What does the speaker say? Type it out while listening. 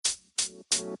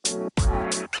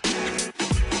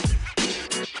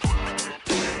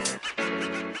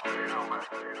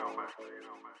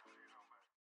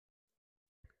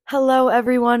Hello,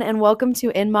 everyone, and welcome to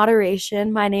In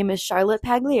Moderation. My name is Charlotte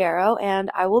Pagliaro, and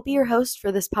I will be your host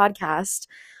for this podcast.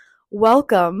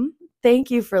 Welcome. Thank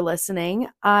you for listening.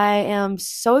 I am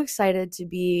so excited to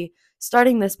be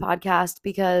starting this podcast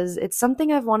because it's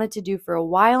something I've wanted to do for a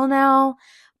while now,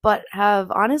 but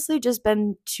have honestly just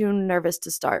been too nervous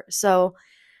to start. So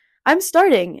I'm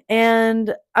starting,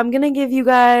 and I'm going to give you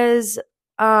guys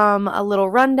a little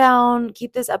rundown,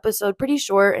 keep this episode pretty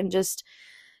short, and just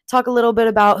talk a little bit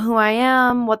about who I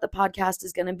am, what the podcast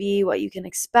is going to be, what you can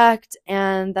expect,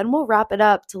 and then we'll wrap it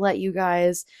up to let you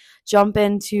guys jump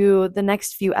into the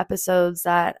next few episodes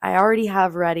that I already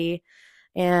have ready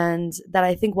and that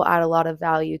I think will add a lot of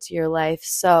value to your life.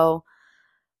 So,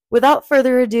 without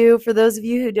further ado, for those of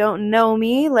you who don't know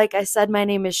me, like I said, my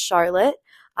name is Charlotte.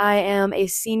 I am a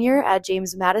senior at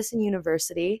James Madison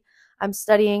University. I'm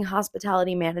studying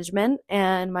hospitality management,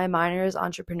 and my minor is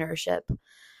entrepreneurship.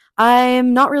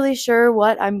 I'm not really sure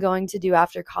what I'm going to do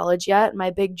after college yet.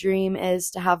 My big dream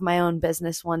is to have my own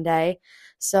business one day.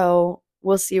 So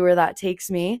we'll see where that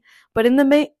takes me. But in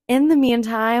the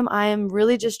meantime, I am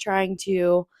really just trying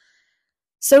to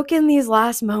soak in these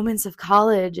last moments of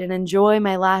college and enjoy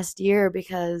my last year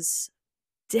because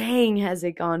dang, has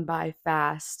it gone by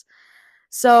fast.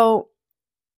 So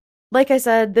like I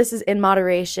said, this is In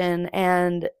Moderation,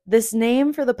 and this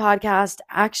name for the podcast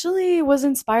actually was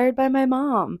inspired by my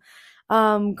mom.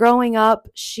 Growing up,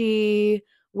 she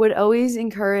would always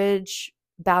encourage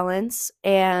balance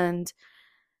and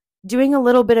doing a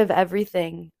little bit of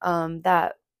everything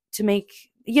that to make,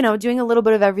 doing a little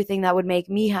bit of everything that would make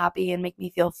me happy and make me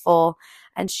feel full.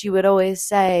 And she would always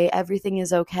say, everything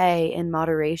is okay in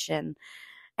moderation.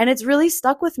 And it's really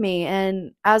stuck with me.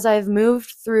 And as I've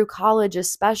moved through college,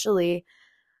 especially,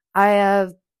 I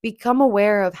have become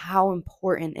aware of how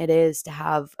important it is to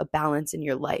have a balance in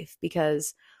your life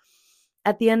because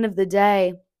at the end of the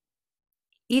day,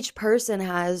 each person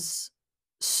has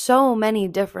so many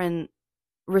different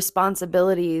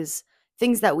responsibilities,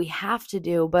 things that we have to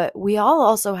do, but we all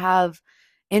also have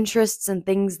interests and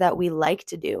things that we like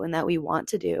to do and that we want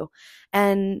to do.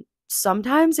 And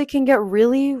sometimes it can get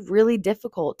really, really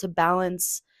difficult to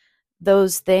balance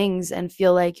those things and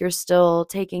feel like you're still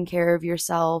taking care of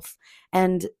yourself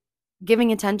and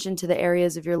giving attention to the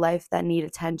areas of your life that need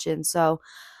attention. So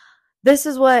this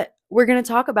is what we're going to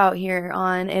talk about here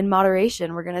on In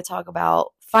Moderation. We're going to talk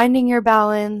about finding your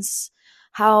balance,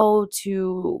 how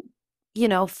to,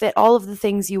 fit all of the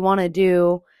things you want to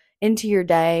do into your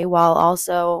day while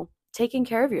also taking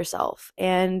care of yourself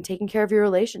and taking care of your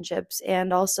relationships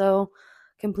and also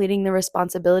completing the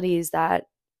responsibilities that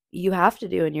you have to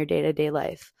do in your day-to-day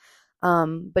life.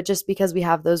 But just because we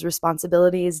have those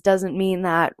responsibilities doesn't mean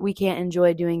that we can't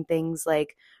enjoy doing things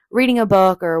like reading a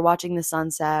book or watching the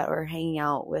sunset or hanging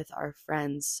out with our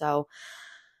friends. So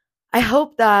I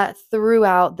hope that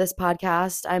throughout this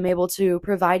podcast, I'm able to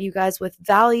provide you guys with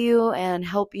value and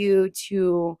help you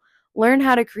to learn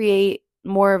how to create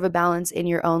more of a balance in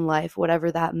your own life,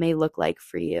 whatever that may look like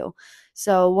for you.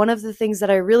 So one of the things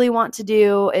that I really want to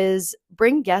do is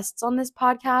bring guests on this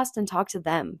podcast and talk to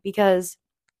them because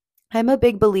I'm a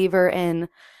big believer in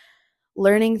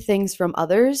learning things from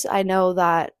others. I know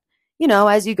that,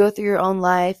 as you go through your own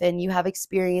life and you have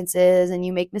experiences and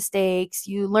you make mistakes,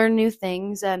 you learn new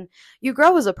things and you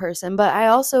grow as a person. But I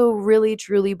also really,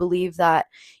 truly believe that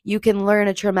you can learn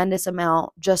a tremendous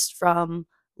amount just from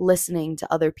listening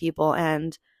to other people.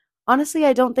 And honestly,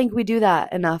 I don't think we do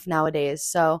that enough nowadays.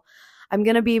 So I'm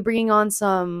going to be bringing on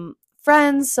some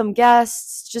friends, some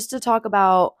guests, just to talk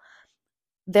about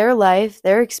their life,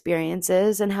 their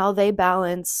experiences, and how they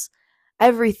balance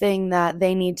everything that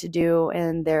they need to do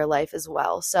in their life as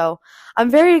well. So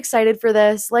I'm very excited for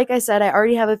this. Like I said, I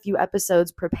already have a few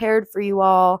episodes prepared for you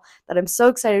all that I'm so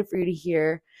excited for you to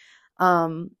hear.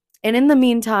 And in the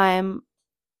meantime,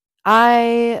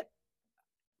 I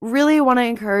really want to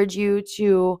encourage you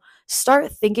to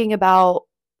start thinking about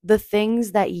the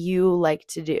things that you like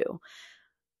to do.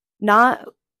 Not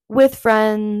with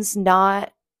friends,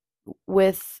 not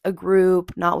with a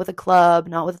group, not with a club,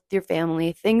 not with your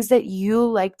family, things that you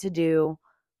like to do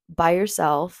by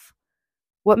yourself.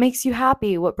 What makes you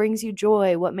happy? What brings you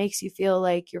joy? What makes you feel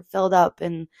like you're filled up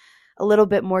and a little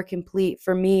bit more complete?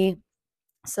 For me,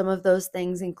 some of those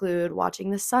things include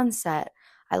watching the sunset.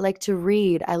 I like to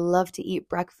read. I love to eat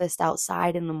breakfast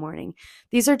outside in the morning.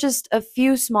 These are just a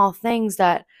few small things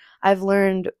that I've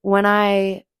learned when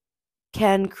I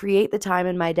can create the time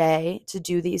in my day to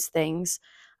do these things.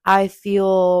 I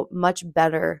feel much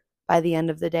better by the end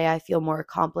of the day, I feel more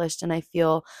accomplished and I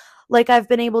feel like I've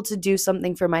been able to do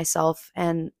something for myself.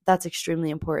 And that's extremely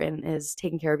important, is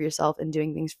taking care of yourself and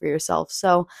doing things for yourself.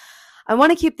 So I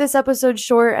want to keep this episode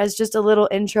short as just a little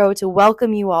intro to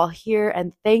welcome you all here.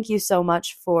 And thank you so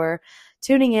much for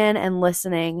tuning in and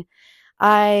listening.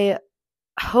 I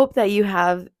hope that you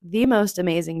have the most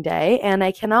amazing day, and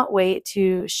I cannot wait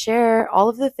to share all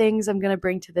of the things I'm going to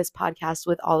bring to this podcast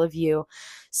with all of you.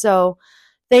 So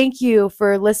thank you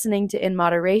for listening to In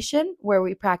Moderation, where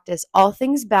we practice all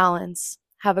things balance.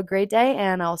 Have a great day,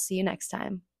 and I'll see you next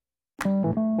time.